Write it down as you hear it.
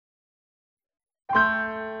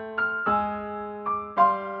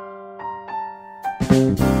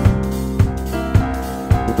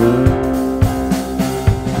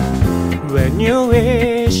When you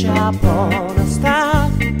wish upon a star,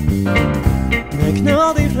 make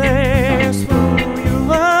no difference who you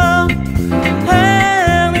are.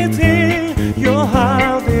 Anything your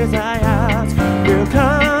heart desires will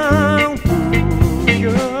come to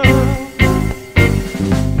you.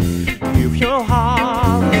 If your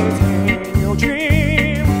heart is in your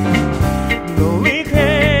dream, no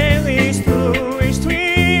regret is too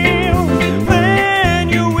extreme. When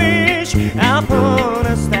you wish upon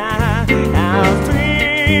a star, I'll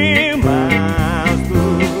dream as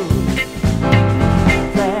blue.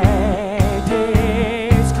 Fate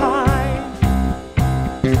is kind,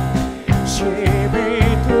 she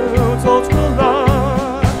bestows those who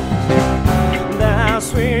love the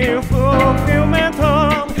sweet fulfillment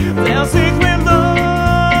of their secret longing.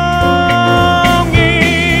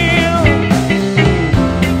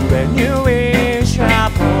 When you wish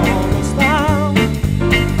upon a star,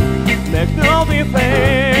 make no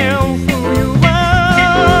difference who you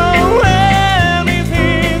are.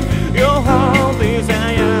 Anything your heart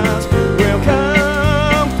desires will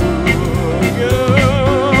come to you.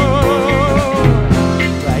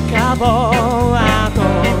 Like a ball out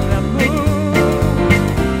on the moon,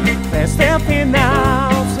 let's step in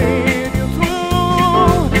now, see you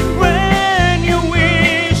through. When you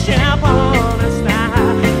wish upon a star,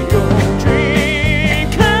 your dream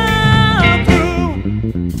come true.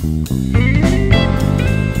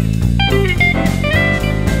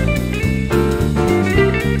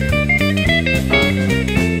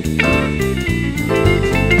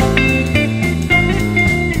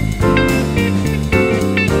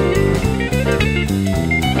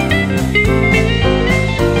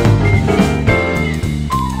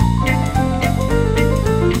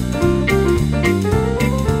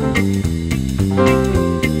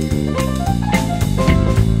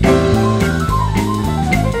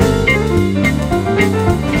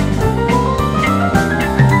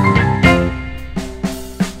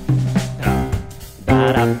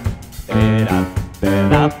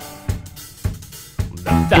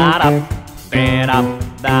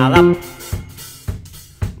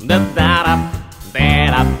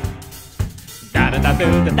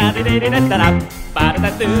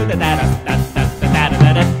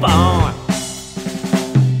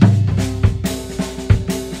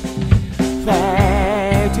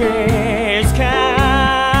 Fate is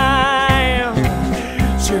kind,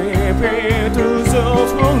 she bestows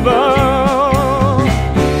those who love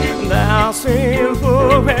the sweet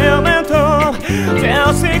fulfillment of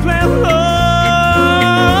their secret longing.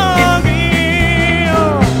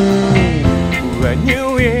 When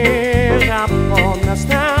you wish upon a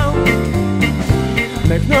star,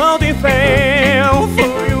 make no difference